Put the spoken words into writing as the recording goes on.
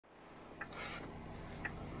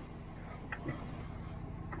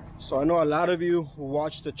So I know a lot of you who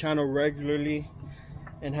watch the channel regularly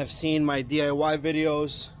and have seen my DIY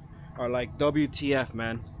videos are like, WTF,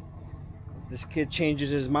 man. This kid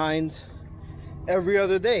changes his mind every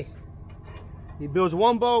other day. He builds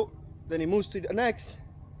one boat, then he moves to the next,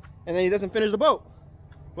 and then he doesn't finish the boat.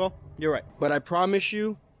 Well, you're right. But I promise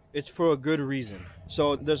you, it's for a good reason.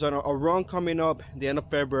 So there's a run coming up the end of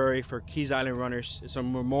February for Keys Island Runners. It's a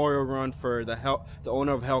memorial run for the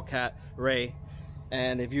owner of Hellcat, Ray.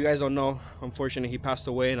 And if you guys don't know, unfortunately he passed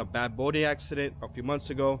away in a bad boating accident a few months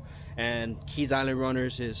ago, and Keys Island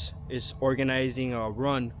Runners is organizing a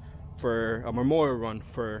run, for a memorial run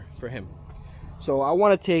for him. So I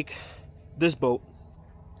want to take this boat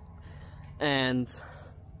and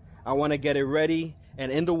I want to get it ready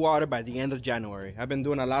and in the water by the end of January. I've been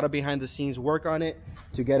doing a lot of behind the scenes work on it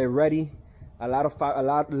to get it ready. A lot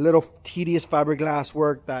of little tedious fiberglass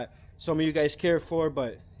work that some of you guys care for,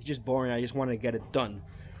 but it's just boring. I just want to get it done.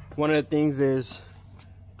 One of the things is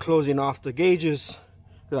closing off the gauges,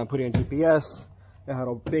 because I'm putting in GPS. I had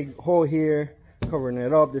a big hole here, covering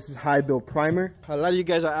it up. This is high build primer. A lot of you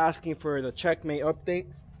guys are asking for the Checkmate update,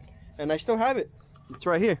 and I still have it. It's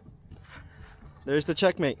right here. There's the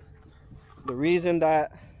Checkmate. The reason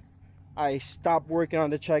that I stopped working on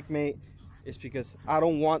the Checkmate is because I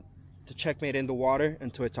don't want the Checkmate in the water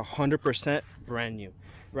until it's 100% brand new.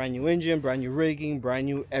 Brand new engine, brand new rigging, brand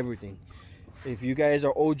new everything. If you guys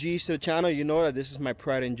are OGs to the channel, you know that this is my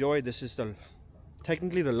pride and joy. This is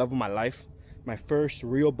technically the love of my life. My first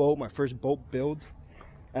real boat, my first boat build.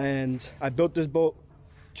 And I built this boat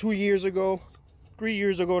 2 years ago, 3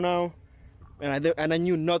 years ago now. And I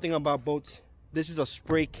knew nothing about boats. This is a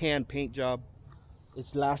spray can paint job.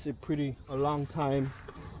 It's lasted a long time.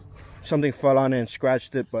 Something fell on it and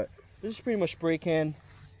scratched it, but this is pretty much spray can.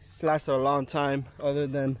 It lasted a long time, other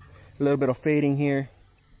than a little bit of fading here.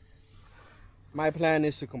 My plan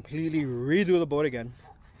is to completely redo the boat again.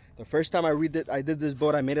 The first time I did this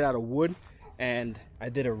boat, I made it out of wood, and I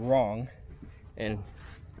did it wrong. And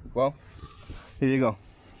well, here you go.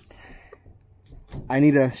 I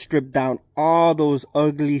need to strip down all those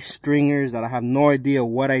ugly stringers that I have no idea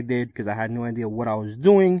what I did, because I had no idea what I was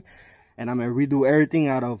doing. And I'm going to redo everything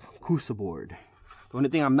out of Coosa board. The only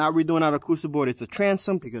thing I'm not redoing out of Coosa board is the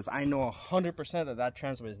transom, because I know 100% that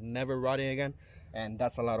transom is never rotting again. And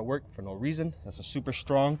that's a lot of work for no reason. That's a super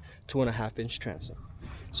strong 2.5-inch transom.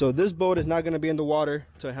 So this boat is not going to be in the water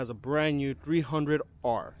until it has a brand new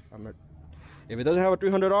 300R. If it doesn't have a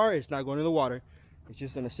 300R, it's not going in the water. It's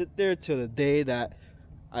just going to sit there till the day that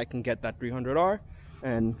I can get that 300R,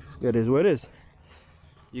 and it is what it is.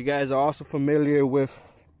 You guys are also familiar with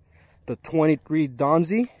the 23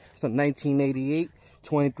 Donzi. It's a 1988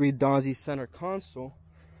 23 Donzi center console.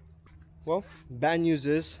 Well, bad news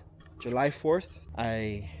is July 4th,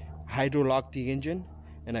 I hydrolocked the engine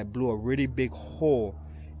and I blew a really big hole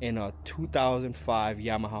in a 2005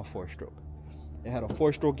 Yamaha 4-stroke. It had a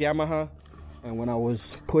 4-stroke Yamaha. And when I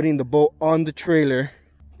was putting the boat on the trailer,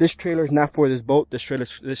 this trailer is not for this boat. This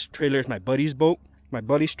trailer is my buddy's boat, my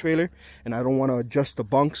buddy's trailer, and I don't want to adjust the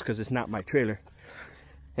bunks because it's not my trailer.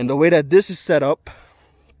 And the way that this is set up,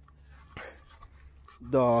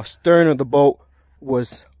 the stern of the boat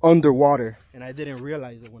was underwater, and I didn't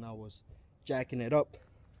realize it when I was jacking it up.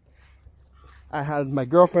 I had my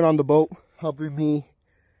girlfriend on the boat helping me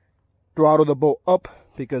throttle the boat up,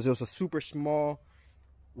 because it was a super small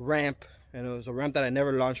ramp. And it was a ramp that I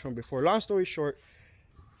never launched from before. Long story short,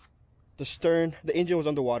 the engine was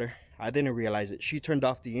underwater. I didn't realize it. She turned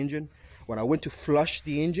off the engine. When I went to flush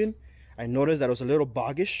the engine, I noticed that it was a little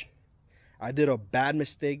boggish. I did a bad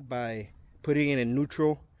mistake by putting it in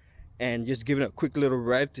neutral and just giving it a quick little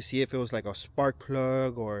rev to see if it was like a spark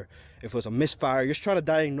plug or if it was a misfire. Just trying to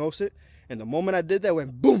diagnose it. And the moment I did that,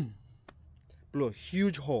 went boom! Blew a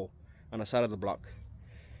huge hole on the side of the block.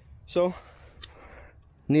 So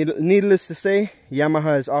needless to say,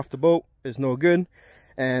 Yamaha is off the boat. It's no good.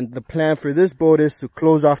 And the plan for this boat is to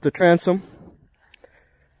close off the transom.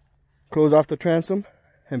 Close off the transom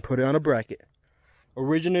and put it on a bracket.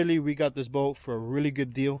 Originally, we got this boat for a really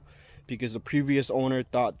good deal because the previous owner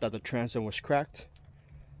thought that the transom was cracked.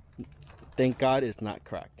 Thank God it's not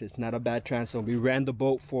cracked. It's not a bad transom. We ran the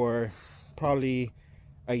boat for probably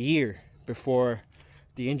a year before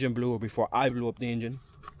the engine blew, or before I blew up the engine.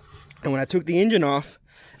 And when I took the engine off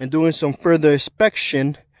and doing some further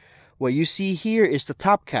inspection, what you see here is the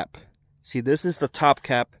top cap. See, this is the top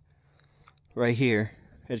cap right here.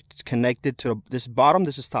 It's connected to this bottom,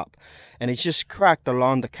 this is top. And it's just cracked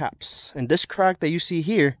along the caps. And this crack that you see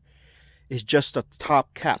here is just the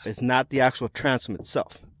top cap. It's not the actual transom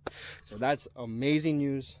itself. So that's amazing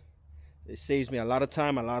news. It saves me a lot of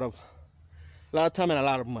time, and a lot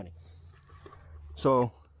of money.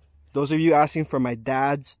 So those of you asking for my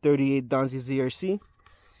dad's 38 Donzi ZRC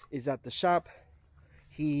is at the shop.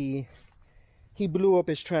 He blew up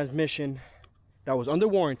his transmission that was under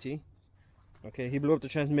warranty. Okay, he blew up the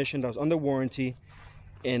transmission that was under warranty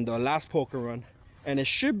in the last poker run, and it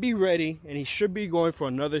should be ready, and he should be going for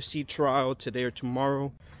another seat trial today or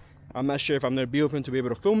tomorrow. I'm not sure if I'm gonna be with him to be able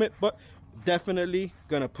to film it, but definitely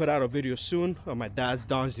gonna put out a video soon of my dad's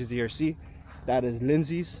Donzi ZRC. That is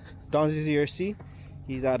Lindsay's Donzi ZRC.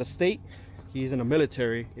 He's out of state. He's in the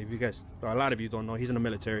military. If you guys, a lot of you don't know, he's in the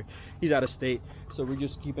military. He's out of state, so we're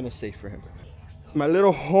just keeping it safe for him. My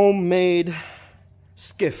little homemade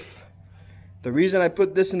skiff. The reason I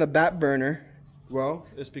put this in the back burner, well,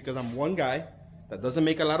 it's because I'm one guy that doesn't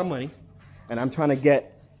make a lot of money, and I'm trying to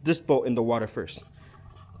get this boat in the water first.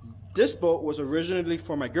 This boat was originally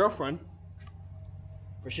for my girlfriend,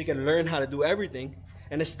 where she can learn how to do everything,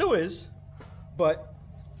 and it still is, but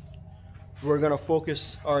we're gonna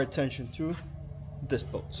focus our attention to this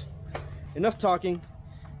boat. Enough talking.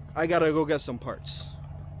 I gotta go get some parts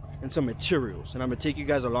and some materials, and I'm gonna take you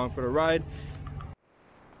guys along for the ride.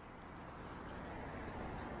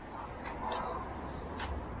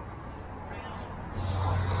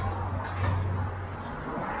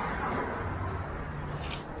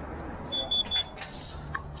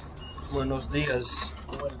 Buenos dias.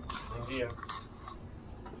 Buenos dias.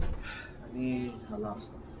 I need a lot of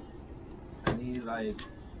stuff. I need like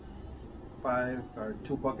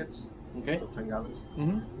 2 buckets. Okay. So 10 gallons.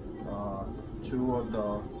 Two of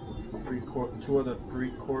the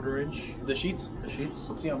 3/4 inch. The sheets. The sheets.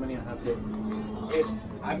 Let's see how many I have there.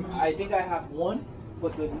 I think I have one,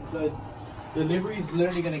 but the delivery is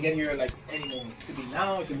literally gonna get here like any moment. It could be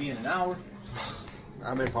now. It could be in an hour.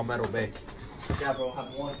 I'm in Palmetto Bay. Yeah, bro. I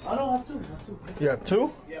have one. Oh no, I have two. You have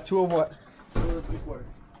 2? Yeah. 2 of what? 2 3/4.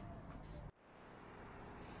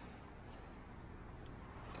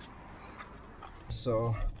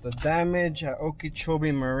 So the damage at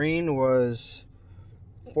Okeechobee Marine was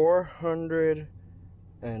 $450.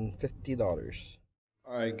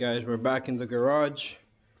 Alright guys, we're back in the garage.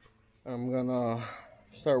 I'm gonna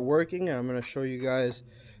start working, and I'm gonna show you guys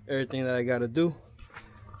everything that I gotta do.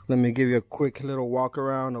 Let me give you a quick little walk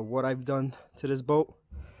around of what I've done to this boat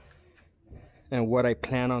and what I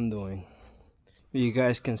plan on doing. You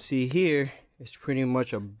guys can see here, it's pretty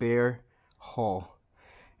much a bare hull.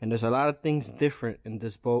 And there's a lot of things different in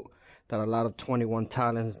this boat that a lot of 21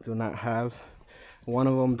 Talons do not have. One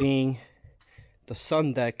of them being the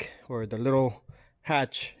sun deck, or the little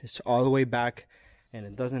hatch, is all the way back, and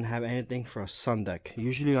it doesn't have anything for a sun deck.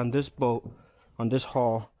 Usually on this boat, on this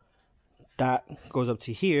hull, that goes up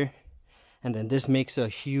to here, and then this makes a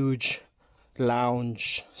huge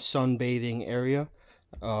lounge sunbathing area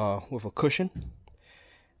with a cushion,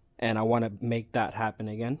 and I want to make that happen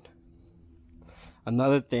again.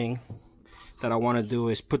 Another thing that I want to do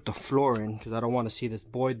is put the floor in, because I don't want to see this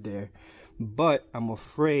void there, but I'm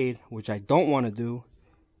afraid, which I don't want to do,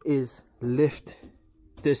 is lift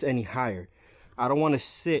this any higher. I don't want to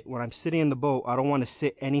sit, when I'm sitting in the boat, I don't want to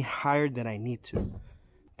sit any higher than I need to.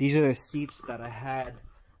 These are the seats that I had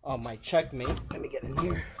on my Checkmate. Let me get in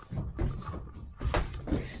here.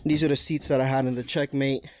 These are the seats that I had in the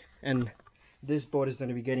Checkmate, and this boat is going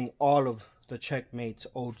to be getting all of the Checkmate's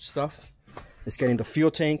old stuff. It's getting the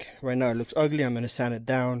fuel tank. Right now it looks ugly. I'm going to sand it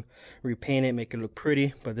down, repaint it, make it look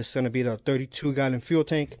pretty. But this is going to be the 32-gallon fuel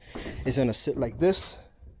tank. It's going to sit like this.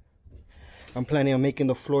 I'm planning on making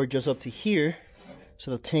the floor just up to here,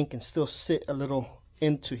 so the tank can still sit a little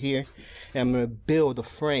into here, and I'm going to build a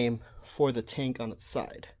frame for the tank on its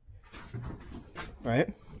side.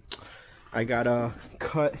 Alright, I gotta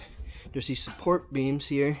cut, there's these support beams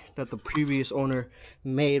here that the previous owner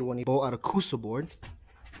made when he bought out a Coosa board,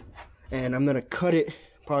 and I'm going to cut it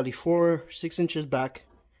probably 4-6 inches back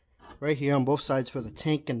right here on both sides, for the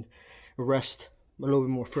tank can rest a little bit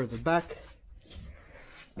more further back.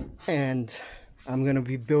 And I'm going to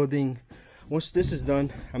be building, once this is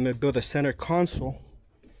done, I'm going to build a center console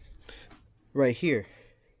right here.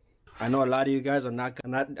 I know a lot of you guys are not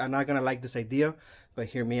gonna like this idea, but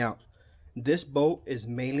hear me out. This boat is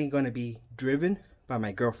mainly going to be driven by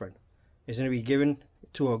my girlfriend. It's going to be given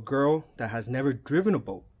to a girl that has never driven a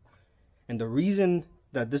boat, and the reason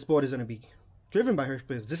that this boat is going to be driven by her is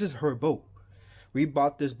because this is her boat. We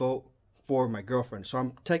bought this boat for my girlfriend, so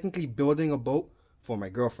I'm technically building a boat for my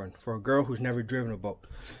girlfriend, for a girl who's never driven a boat.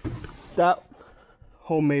 That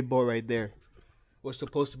homemade boat right there was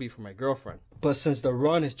supposed to be for my girlfriend, but since the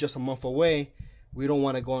run is just a month away, we don't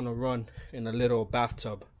want to go on a run in a little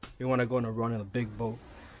bathtub. We want to go on a run in a big boat.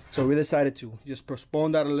 So we decided to just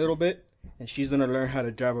postpone that a little bit, and she's going to learn how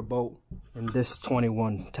to drive a boat in this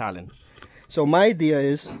 21 Talon. So my idea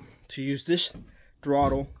is to use this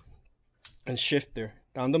throttle and shifter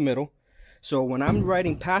down the middle. So when I'm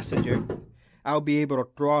riding passenger, I'll be able to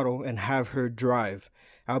throttle and have her drive.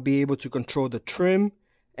 I'll be able to control the trim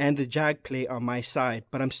and the jack plate on my side,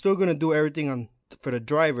 but I'm still gonna do everything for the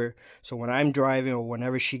driver. So when I'm driving or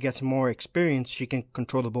whenever she gets more experience, she can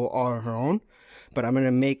control the boat all on her own. But I'm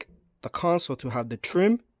gonna make the console to have the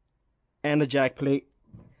trim and the jack plate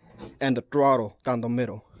and the throttle down the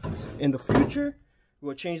middle. In the future,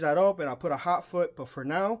 we'll change that up and I'll put a hot foot, but for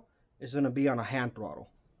now, it's gonna be on a hand throttle.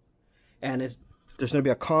 And there's gonna be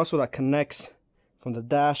a console that connects from the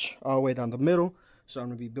dash all the way down the middle. So I'm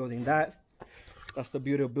gonna be building that. That's the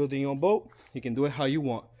beauty of building your own boat. You can do it how you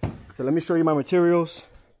want. So let me show you my materials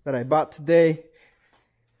that I bought today.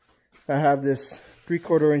 I have this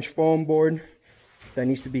 3/4 inch foam board that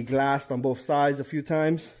needs to be glassed on both sides a few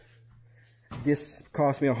times. This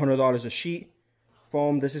cost me $100 a sheet.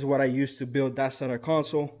 Foam, this is what I used to build that center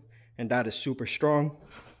console, and that is super strong.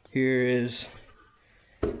 Here is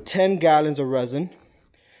 10 gallons of resin.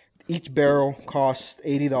 Each barrel costs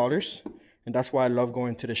 $80, and that's why I love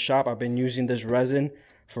going to the shop. I've been using this resin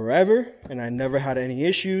forever, and I never had any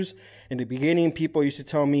issues. In the beginning, people used to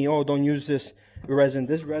tell me, oh, don't use this resin.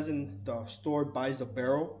 This resin, the store buys the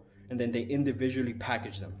barrel, and then they individually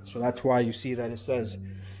package them. So that's why you see that it says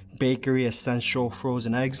Bakery Essential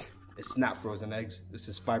Frozen Eggs. It's not frozen eggs. This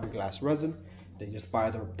is fiberglass resin. They just buy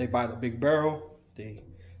the big barrel, they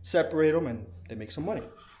separate them, and they make some money.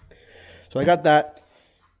 So I got that.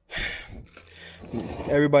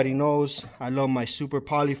 Everybody knows I love my super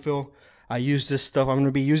polyfill. I use this stuff. I'm going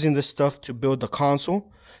to be using this stuff to build the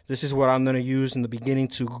console. This is what I'm going to use in the beginning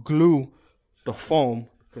to glue the foam.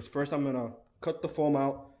 Because first I'm going to cut the foam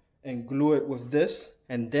out and glue it with this.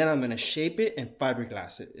 And then I'm going to shape it and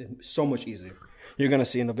fiberglass it. It's so much easier. You're going to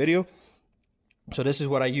see in the video. So this is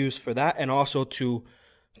what I use for that. And also to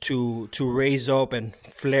raise up and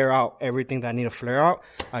flare out everything that I need to flare out.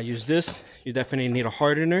 I use this. You definitely need a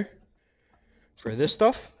hardener for this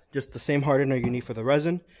stuff. Just the same hardener you need for the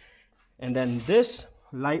resin. And then this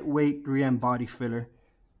lightweight 3M body filler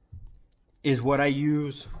is what I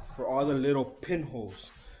use for all the little pinholes.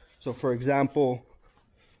 So for example,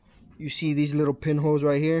 you see these little pinholes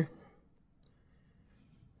right here?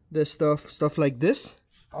 This stuff like this.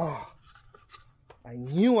 Oh, I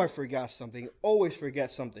knew I forgot something. Always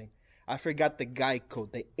forget something. I forgot the guide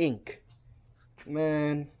code, the ink.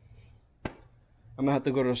 Man, I'm gonna have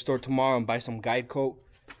to go to the store tomorrow and buy some guide coat.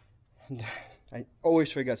 I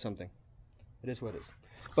always forget something. It is what it is.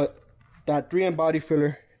 But that 3M body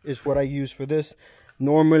filler is what I use for this.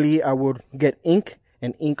 Normally I would get ink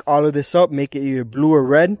and ink all of this up, make it either blue or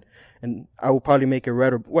red. And I will probably make it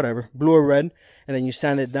red or whatever, blue or red. And then you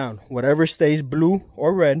sand it down. Whatever stays blue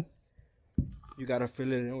or red, you gotta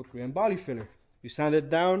fill it in with 3M body filler. You sand it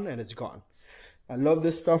down and it's gone. I love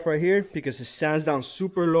this stuff right here because it sands down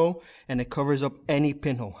super low and it covers up any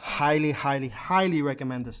pinhole. Highly, highly, highly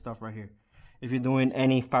recommend this stuff right here if you're doing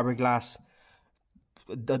any fiberglass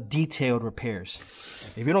detailed repairs.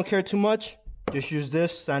 If you don't care too much, just use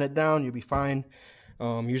this, sand it down, you'll be fine.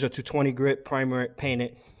 Use a 220 grit, primer it, paint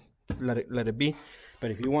it, let it be. But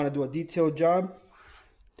if you want to do a detailed job,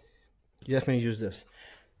 you definitely use this.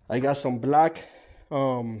 I got some black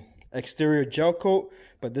exterior gel coat,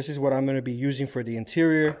 but this is what I'm going to be using for the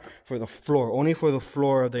interior, for the floor. Only for the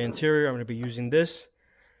floor of the interior, I'm going to be using this.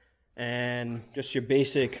 And just your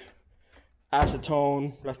basic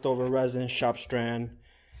acetone, leftover resin, shop strand.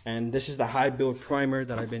 And this is the high build primer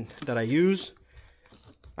that I use.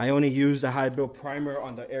 I only use the high build primer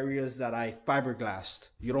on the areas that I fiberglassed.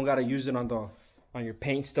 You don't gotta use it on your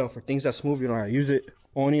paint stuff or things that smooth. You don't gotta use it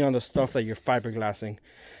only on the stuff that you're fiberglassing.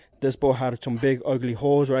 This boat had some big ugly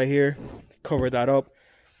holes right here. Cover that up,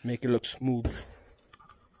 make it look smooth.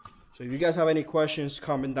 So if you guys have any questions,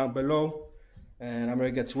 comment down below, and I'm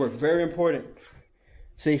gonna get to work. Very important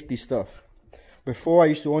safety stuff. Before I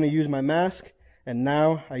used to only use my mask, and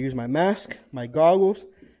now I use my mask, my goggles,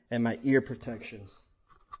 and my ear protections.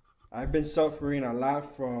 I've been suffering a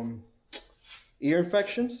lot from ear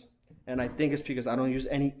infections, and I think it's because I don't use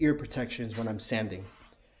any ear protections when I'm sanding.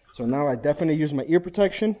 So now I definitely use my ear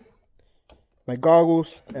protection, my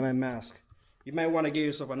goggles, and my mask. You might want to get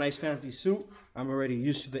yourself a nice fancy suit. I'm already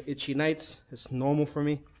used to the itchy nights. It's normal for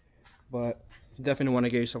me, but you definitely want to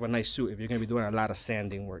get yourself a nice suit if you're going to be doing a lot of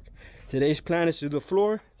sanding work. Today's plan is to do the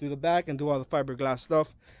floor, do the back, and do all the fiberglass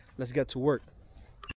stuff. Let's get to work.